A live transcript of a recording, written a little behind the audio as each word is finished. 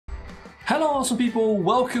Hello awesome people,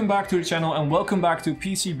 welcome back to the channel and welcome back to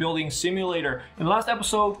PC Building Simulator. In the last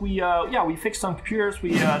episode we fixed some computers,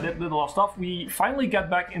 we did a lot of stuff. We finally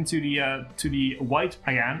got back into the white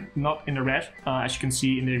again, not in the red, as you can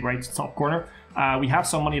see in the right top corner. We have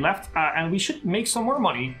some money left and we should make some more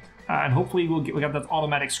money. And hopefully we'll get that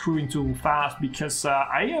automatic screwing tool fast, because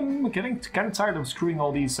I am getting kind of tired of screwing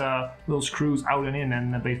all these little screws out and in,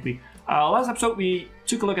 and basically. Last episode we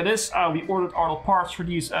took a look at this. We ordered all the parts for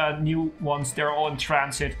these new ones. They're all in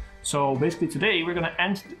transit. So basically today we're gonna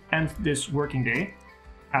end this working day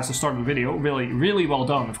as the start of the video. Really well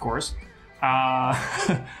done, of course.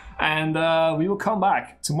 And we will come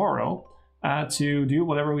back tomorrow to do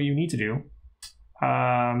whatever we need to do.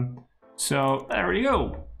 So there we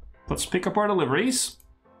go. Let's pick up our deliveries.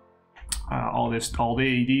 These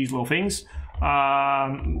little things.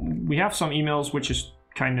 We have some emails, which is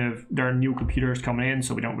kind of, there are new computers coming in,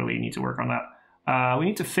 so we don't really need to work on that. We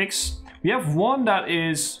need to fix, we have one that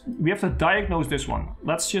is, we have to diagnose this one.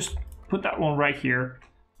 Let's just put that one right here.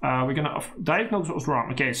 We're gonna diagnose what was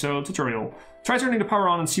wrong. Okay, so tutorial. Try turning the power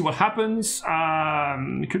on and see what happens.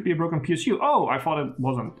 It could be a broken PSU. Oh, I thought it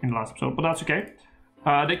wasn't in the last episode, but that's okay.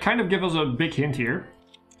 They kind of give us a big hint here,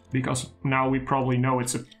 because now we probably know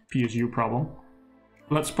it's a PSU problem.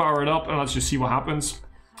 Let's power it up and let's just see what happens.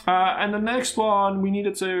 And the next one, we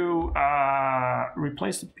needed to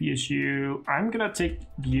replace the PSU. I'm gonna take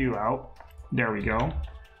you out. There we go.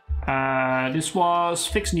 This was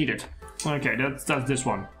fix needed. Okay, that's this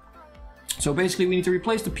one. So basically we need to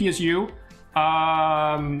replace the PSU.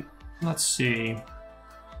 Let's see.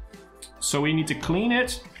 So we need to clean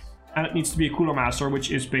it, and it needs to be a cooler master,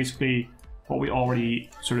 which is basically what we already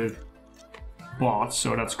sort of bought,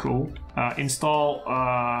 so that's cool. Install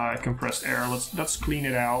compressed air. Let's clean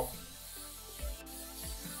it out.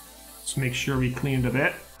 Let's make sure we clean it a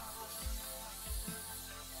bit.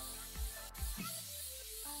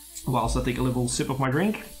 Whilst I take a little sip of my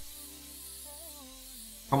drink.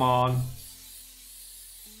 Come on.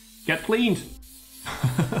 Get cleaned.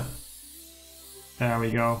 There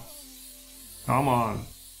we go. Come on.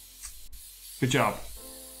 Good job.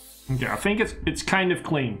 Okay, I think it's kind of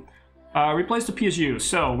clean. Replace the PSU.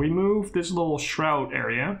 So we move this little shroud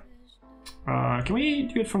area. Can we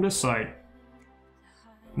do it from this side?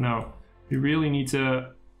 No. We really need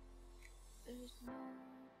to.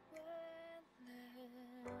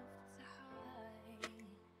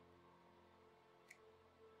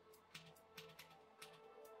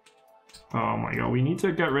 Oh my god, we need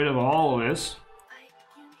to get rid of all of this.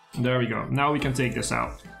 There we go. Now we can take this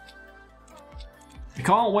out. I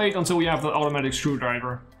can't wait until we have the automatic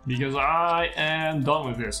screwdriver, because I am done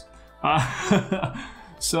with this.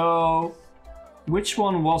 So, which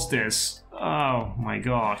one was this? Oh my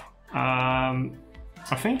god.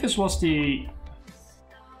 I think this was the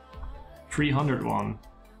 300 one.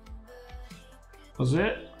 Was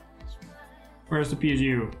it? Where's the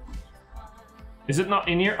PSU? Is it not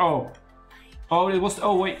in here? Oh. Oh, it was.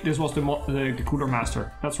 Oh wait, this was the cooler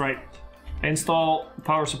master. That's right. Install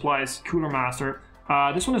power supplies, cooler master.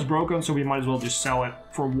 This one is broken, so we might as well just sell it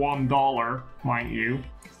for $1, mind you.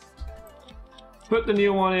 Put the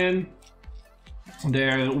new one in.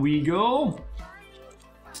 There we go.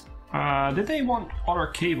 Did they want other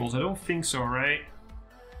cables? I don't think so, right?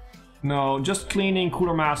 No, just cleaning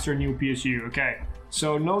cooler master, new PSU. Okay,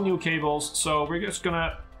 so no new cables. So we're just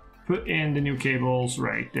gonna put in the new cables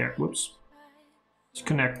right there. Whoops. Just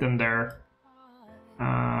connect them there.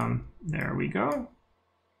 There we go.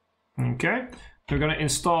 Okay. We're gonna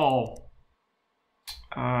install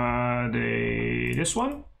this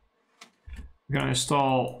one. We're gonna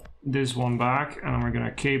install this one back, and then we're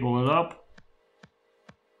gonna cable it up.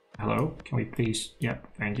 Hello, can we please? Yep,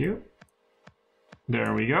 thank you.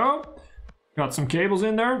 There we go. Got some cables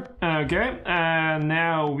in there. Okay, and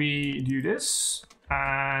now we do this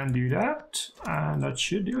and do that, and that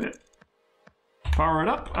should do it. Power it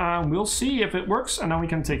up, and we'll see if it works, and then we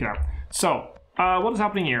can take it out. So, what is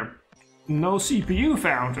happening here? No CPU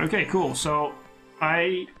found. Okay, cool. So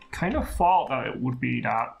I kind of thought that it would be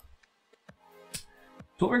that.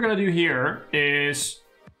 So what we're gonna do here is,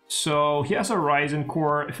 so he has a Ryzen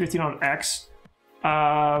core 1500X.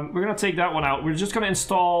 We're gonna take that one out. We're just gonna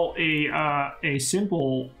install a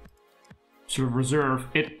simple sort of reserve.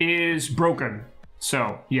 It is broken,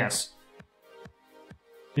 so yes.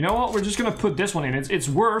 You know what? We're just gonna put this one in. It's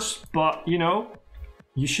worse, but you know,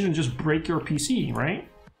 you shouldn't just break your PC, right?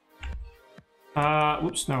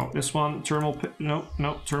 Whoops, no, this one, thermal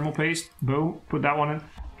paste, boom, put that one in.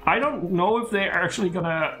 I don't know if they're actually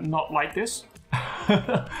gonna not like this.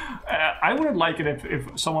 I wouldn't like it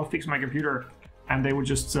if someone fixed my computer and they would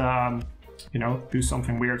just you know, do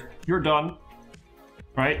something weird. You're done,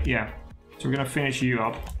 right? Yeah. So we're gonna finish you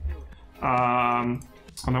up.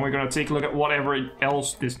 And then we're gonna take a look at whatever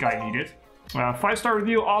else this guy needed. 5-star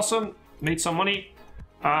review, awesome. Made some money.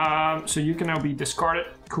 So you can now be discarded.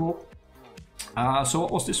 Cool. So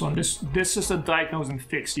what was this one? This is a diagnose and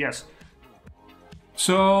fix. Yes.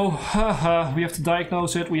 So we have to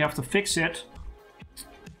diagnose it. We have to fix it.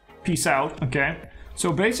 Peace out. Okay.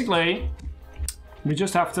 So basically, we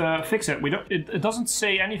just have to fix it. We don't. It doesn't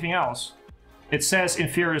say anything else. It says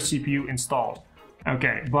inferior CPU installed.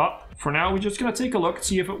 Okay, but for now we're just gonna take a look,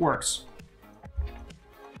 see if it works.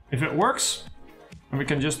 If it works, then we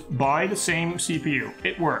can just buy the same CPU.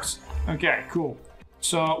 It works. Okay, cool.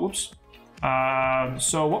 So, whoops.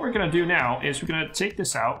 So what we're gonna do now is we're gonna take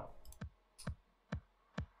this out,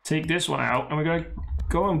 take this one out, and we're gonna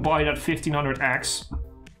go and buy that 1500X.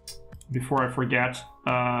 Before I forget,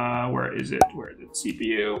 where is it? Where is it?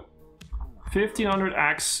 CPU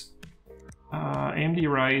 1500X. AMD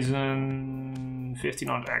Ryzen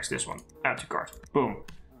 1500X, this one, add to cart, boom.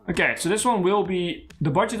 Okay, so this one will be, the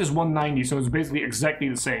budget is 190, so it's basically exactly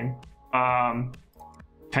the same. Kind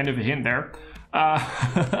of a hint there.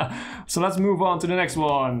 So let's move on to the next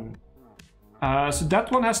one. So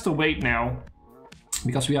that one has to wait now,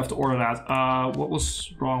 because we have to order that. What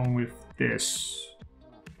was wrong with this?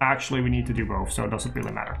 Actually, we need to do both, so it doesn't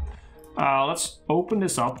really matter. Let's open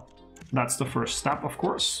this up. That's the first step, of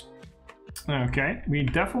course. Okay, we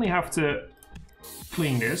definitely have to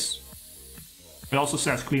clean this. It also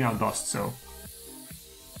says clean out dust, so.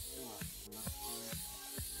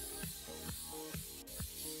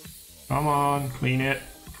 Come on, clean it,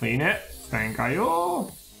 clean it. Thank you.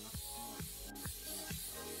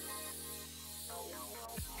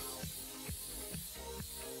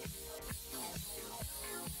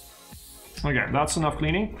 Okay, that's enough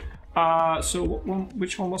cleaning. So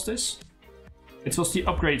which one was this? It was the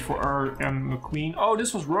upgrade for our McQueen. Oh,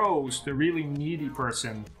 this was Rose, the really needy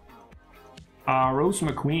person. Rose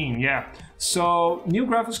McQueen, yeah. So, new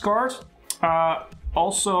graphics card.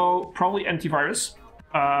 Also, probably antivirus.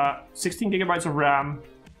 16 gigabytes of RAM.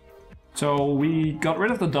 So, we got rid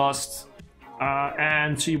of the dust.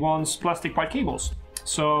 And she wants plastic pipe cables.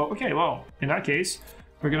 So, okay, well, in that case,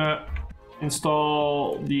 we're gonna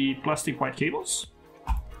install the plastic pipe cables.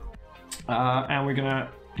 And we're gonna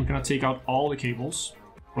take out all the cables.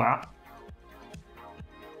 Blah.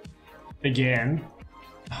 Again.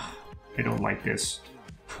 I don't like this.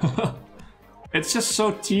 It's just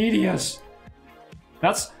so tedious.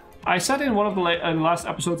 I said in one of the last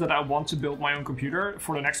episodes that I want to build my own computer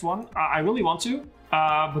for the next one. I really want to.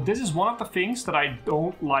 But this is one of the things that I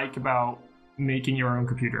don't like about making your own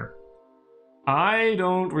computer. I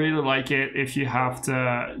don't really like it if you have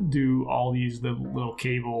to do all these little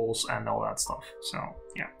cables and all that stuff. So,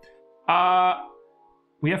 yeah.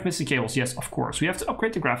 We have missing cables. Yes, of course. We have to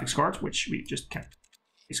upgrade the graphics card, which we just can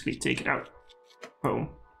basically take it out. Boom.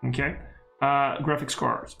 Okay. Graphics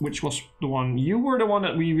card, which was the one. You were the one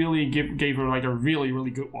that we really gave her like a really,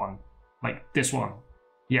 really good one. Like this one.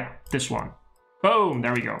 Yeah, this one. Boom.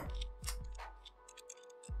 There we go.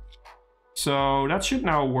 So that should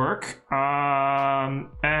now work.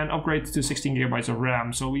 And upgrade to 16 gigabytes of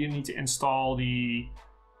RAM. So we need to install the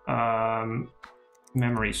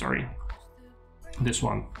memory, sorry. This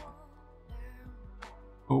one.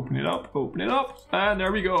 Open it up, and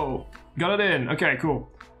there we go. Got it in. Okay, cool.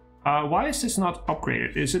 Why is this not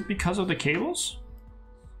upgraded? Is it because of the cables?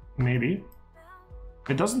 Maybe.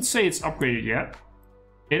 It doesn't say it's upgraded yet.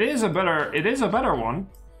 It is a better one.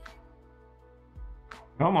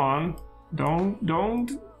 Come on.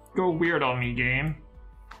 Don't go weird on me, game.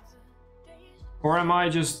 Or am I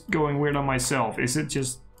just going weird on myself? Is it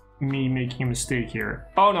just me making a mistake here?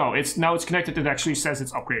 Oh no, now it's connected. It actually says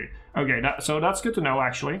it's upgraded. Okay, so that's good to know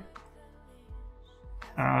actually.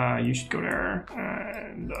 You should go there,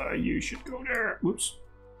 and you should go there. Whoops.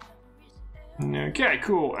 Okay,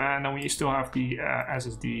 cool. And then we still have the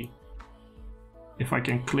SSD. If I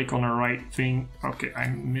can click on the right thing. Okay,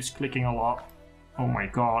 I'm misclicking a lot. Oh my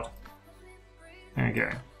god.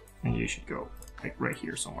 Okay, and you should go like right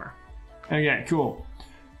here somewhere. Okay, cool.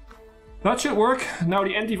 That should work. Now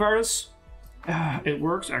the antivirus. It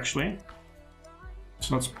works actually.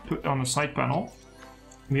 So let's put on the side panel.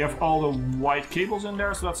 We have all the white cables in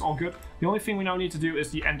there, so that's all good. The only thing we now need to do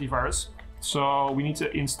is the antivirus. So we need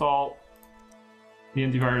to install the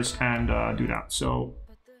antivirus and do that. So,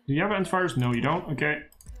 do you have an antivirus? No, you don't. Okay.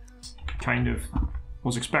 Kind of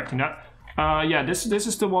was expecting that. Yeah, this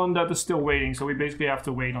is the one that is still waiting. So we basically have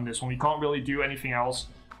to wait on this one. We can't really do anything else.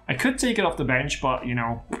 I could take it off the bench, but you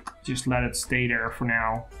know, just let it stay there for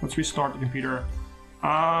now. Let's restart the computer.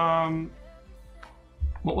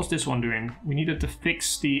 What was this one doing? We needed to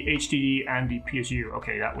fix the HDD and the PSU.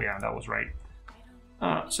 Okay, that was right.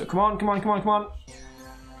 So come on.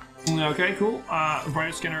 Okay, cool.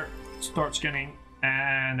 Virus scanner, start scanning,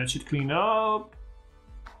 and that should clean up.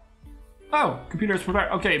 Oh, computer is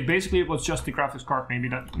prepared. Okay, basically it was just the graphics card maybe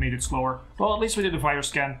that made it slower. Well, at least we did a virus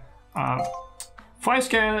scan. 5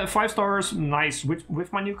 stars, nice.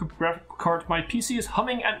 With my new graphic card, my PC is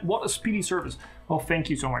humming, and what a speedy service. Well, thank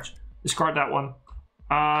you so much. Discard that one.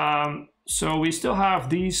 So we still have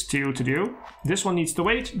these two to do. This one needs to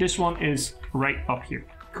wait. This one is right up here.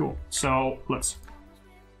 Cool. So let's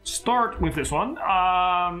start with this one.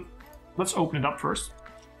 Let's open it up first.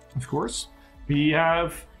 Of course, we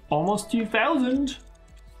have almost 2,000,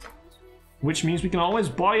 which means we can always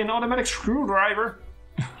buy an automatic screwdriver.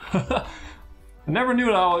 I never knew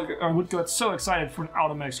that I would get so excited for an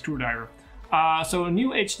automatic screwdriver. So new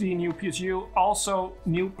HD, new PSU, also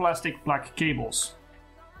new plastic black cables.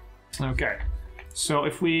 Okay, so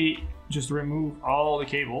if we just remove all the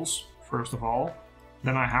cables, first of all,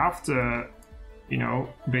 then I have to, you know,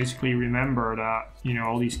 basically remember that, you know,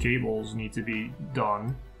 all these cables need to be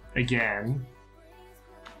done again.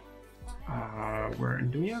 Where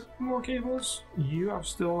do we have more cables? You have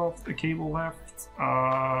still have a cable left.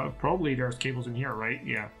 Probably there's cables in here, right?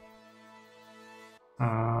 Yeah.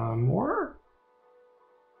 More?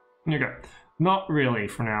 Okay, not really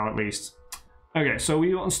for now, at least. Okay, so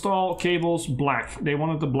we will install cables black. They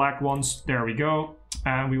wanted the black ones. There we go.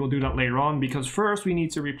 And we will do that later on, because first we need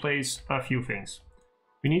to replace a few things.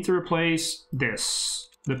 We need to replace this,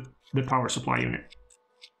 the power supply unit.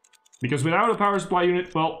 Because without a power supply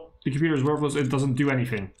unit, well, the computer is worthless, it doesn't do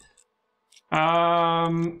anything.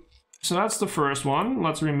 So that's the first one.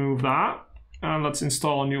 Let's remove that. And let's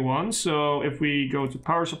install a new one. So if we go to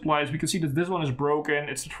power supplies, we can see that this one is broken.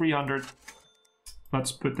 It's 300.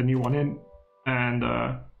 Let's put the new one in. And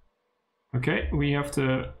okay, we have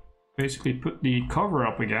to basically put the cover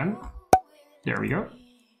up again. There we go.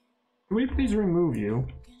 Can we please remove you?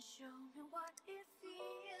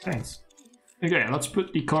 Thanks. Okay, let's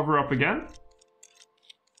put the cover up again.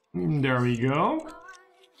 There we go.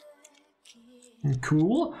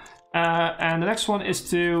 Cool. And the next one is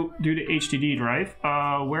to do the HDD drive.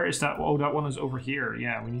 Where is that? Oh, that one is over here.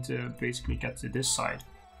 Yeah, we need to basically get to this side.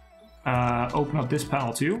 Open up this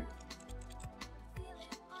panel too.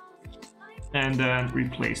 And then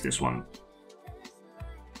replace this one.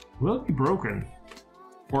 Will it be broken?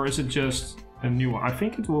 Or is it just a new one? I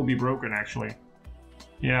think it will be broken actually.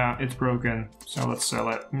 Yeah, it's broken. So let's sell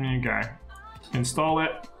it. Okay. Install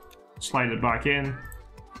it. Slide it back in.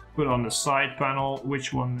 Put on the side panel.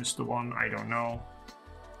 Which one is the one? I don't know.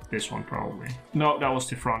 This one probably. No, that was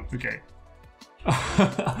the front. Okay.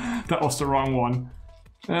 That was the wrong one.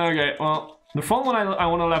 Okay, well, the front one I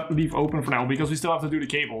want to leave open for now because we still have to do the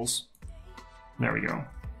cables. There we go.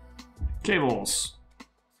 Cables.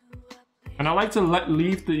 And I like to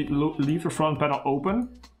leave the front panel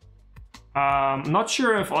open. Not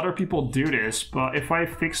sure if other people do this, but if I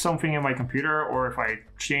fix something in my computer or if I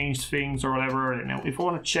change things or whatever, you know, if I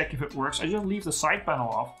want to check if it works, I just leave the side panel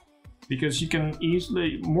off because you can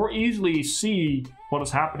more easily see what is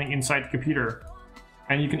happening inside the computer,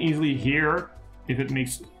 and you can easily hear if it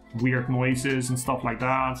makes weird noises and stuff like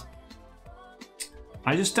that.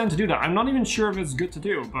 I just tend to do that. I'm not even sure if it's good to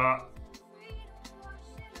do, but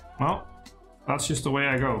well, that's just the way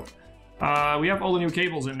I go. We have all the new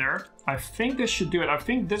cables in there. I think this should do it. I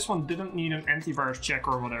think this one didn't need an antivirus check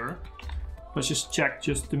or whatever. Let's just check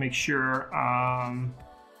just to make sure.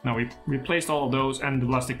 No, we replaced all of those and the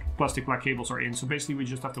plastic black cables are in. So basically we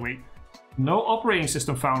just have to wait. No operating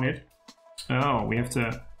system found it. Oh, we have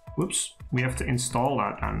to, whoops, we have to install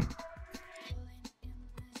that then.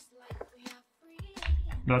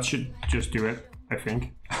 That should just do it, I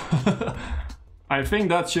think. I think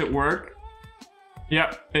that should work.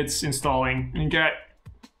 Yeah, it's installing. Okay.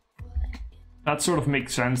 That sort of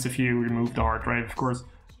makes sense if you remove the hard drive, of course.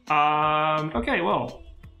 Okay, well,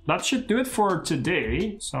 that should do it for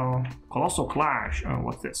today. So, Colossal Clash. Oh,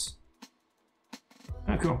 what's this?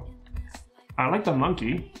 Oh, cool. I like the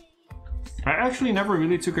monkey. I actually never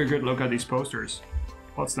really took a good look at these posters.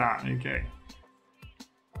 What's that? Okay.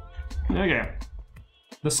 Okay.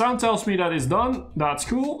 The sound tells me that it's done. That's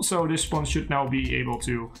cool. So this one should now be able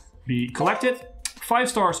to be collected. 5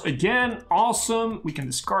 stars again. Awesome. We can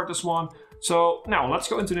discard this one. So now let's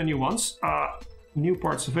go into the new ones. New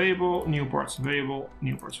parts available, new parts available,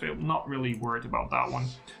 new parts available. Not really worried about that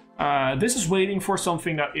one. This is waiting for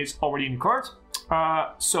something that is already in the cart.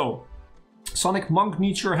 So Sonic Monk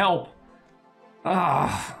needs your help.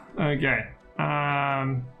 Okay.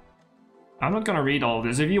 I'm not gonna read all of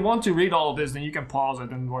this. If you want to read all of this, then you can pause it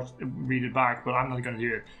and read it back, but I'm not gonna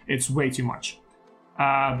do it. It's way too much.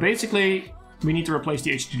 Basically, we need to replace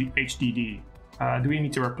the HDD. Do we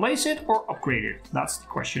need to replace it or upgrade it? That's the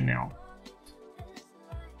question now.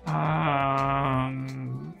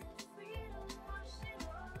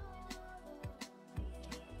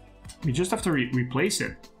 We just have to replace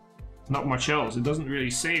it. Not much else. It doesn't really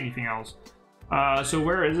say anything else. So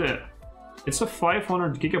where is it? It's a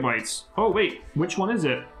 500 gigabytes. Oh wait, which one is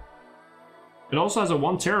it? It also has a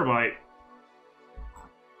 1 terabyte.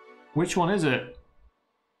 Which one is it?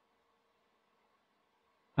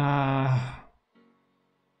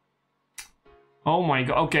 Oh my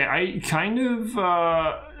god. Okay, I kind of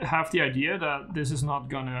have the idea that this is not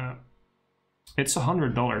gonna... It's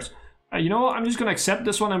 $100. You know what? I'm just gonna accept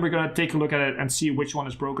this one and we're gonna take a look at it and see which one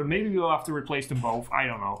is broken. Maybe we'll have to replace them both. I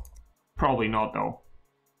don't know. Probably not though.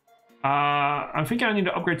 I'm thinking I need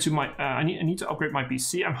to upgrade to my... I need to upgrade my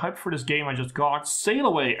PC. I'm hyped for this game I just got. Sail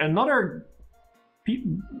Away. Another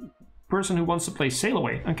person who wants to play Sail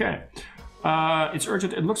Away. Okay. It's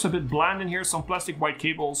urgent. It looks a bit bland in here. Some plastic white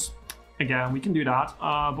cables. Again, we can do that.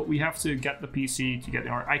 But we have to get the PC to get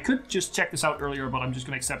in order. I could just check this out earlier, but I'm just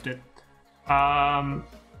going to accept it.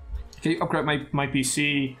 Okay, upgrade my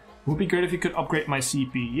PC. Would be great if you could upgrade my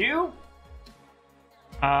CPU.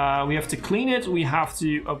 We have to clean it. We have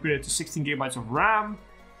to upgrade it to 16 gigabytes of RAM.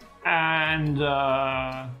 And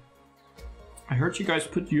I heard you guys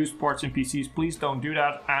put used parts in PCs. Please don't do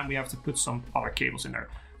that. And we have to put some other cables in there.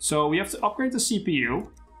 So we have to upgrade the CPU.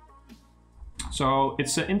 So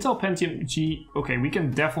it's an Intel Pentium G. Okay, we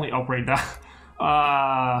can definitely upgrade that.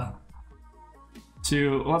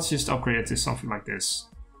 Let's just upgrade it to something like this.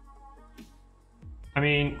 I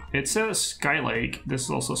mean, it says Skylake. This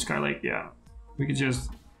is also Skylake, yeah. We could just...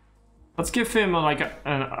 Let's give him like an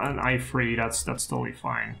i3, that's totally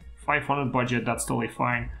fine. 500 budget, that's totally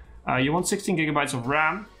fine. You want 16 gigabytes of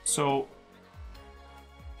RAM, so...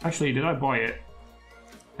 Actually, did I buy it?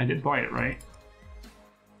 I did buy it, right?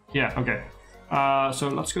 Yeah, okay. So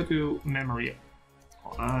let's go to memory.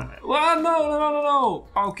 Well, no!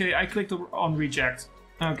 Okay, I clicked on reject.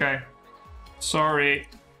 Okay. Sorry.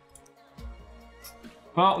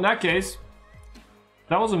 Well, in that case,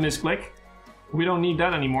 that was a misclick. We don't need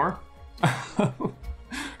that anymore.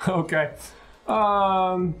 Okay.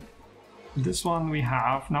 This one we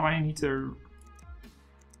have. Now I need to...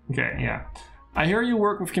 Okay, yeah. I hear you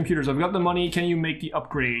work with computers. I've got the money. Can you make the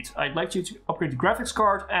upgrade? I'd like you to upgrade the graphics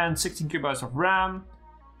card and 16 gigabytes of RAM.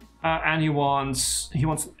 And he wants...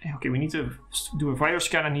 Okay, we need to do a video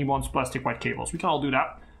scan and he wants plastic white cables. We can all do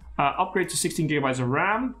that. Upgrade to 16 gigabytes of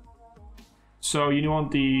RAM. So you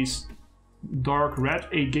want these dark red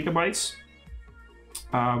 8 gigabytes.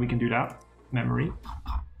 We can do that. Memory.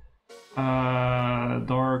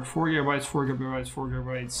 Dark 4 gigabytes, 4 gigabytes, 4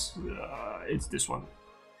 gigabytes. It's this one.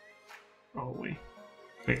 Probably.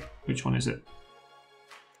 Wait, which one is it?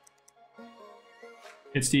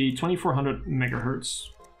 It's the 2400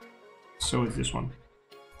 megahertz. So it's this one.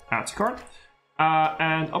 Add to cart.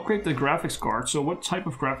 And upgrade the graphics card. So what type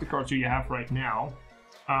of graphic cards do you have right now?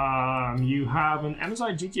 You have an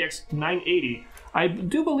MSI GTX 980. I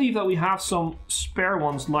do believe that we have some spare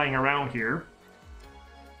ones lying around here.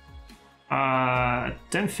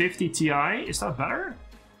 1050 Ti, is that better?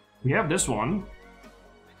 We have this one.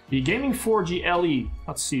 The Gaming 4G LE.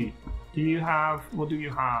 Let's see. What do you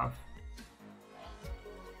have?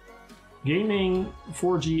 Gaming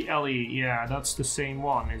 4G LE. Yeah, that's the same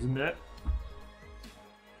one, isn't it?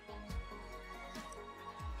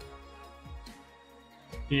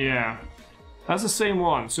 Yeah, that's the same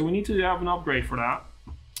one. So we need to have an upgrade for that.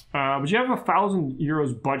 But you have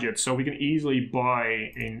 €1,000 budget, so we can easily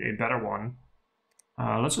buy a better one.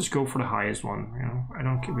 Let's just go for the highest one. You know, I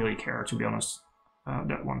don't really care, to be honest.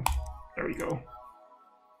 That one. There we go.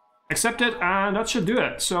 Accept it, and that should do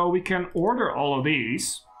it. So we can order all of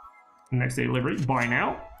these. Next day delivery. Buy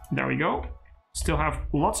now. There we go. Still have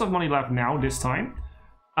lots of money left now this time.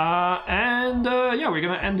 Yeah, we're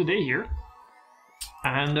gonna end the day here.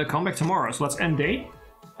 And come back tomorrow. So let's end day.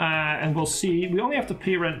 And we'll see. We only have to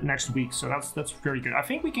pay rent next week, so that's very good. I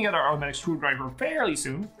think we can get our automatic screwdriver fairly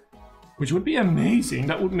soon, which would be amazing.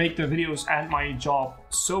 That would make the videos and my job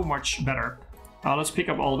so much better. Let's pick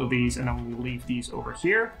up all of these and then we'll leave these over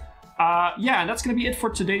here. Yeah, and that's going to be it for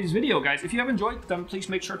today's video, guys. If you have enjoyed them, please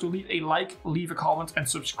make sure to leave a like, leave a comment, and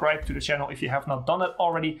subscribe to the channel if you have not done it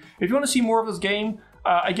already. If you want to see more of this game,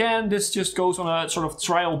 again, this just goes on a sort of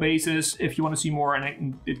trial basis. If you want to see more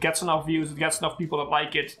and it gets enough views, it gets enough people that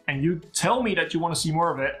like it, and you tell me that you want to see more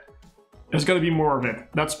of it, there's going to be more of it.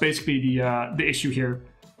 That's basically the issue here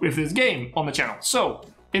with this game on the channel. So,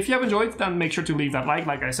 If you have enjoyed, then make sure to leave that like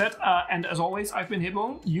I said. And as always, I've been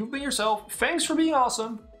Hipbone, you've been yourself. Thanks for being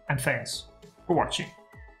awesome, and thanks for watching.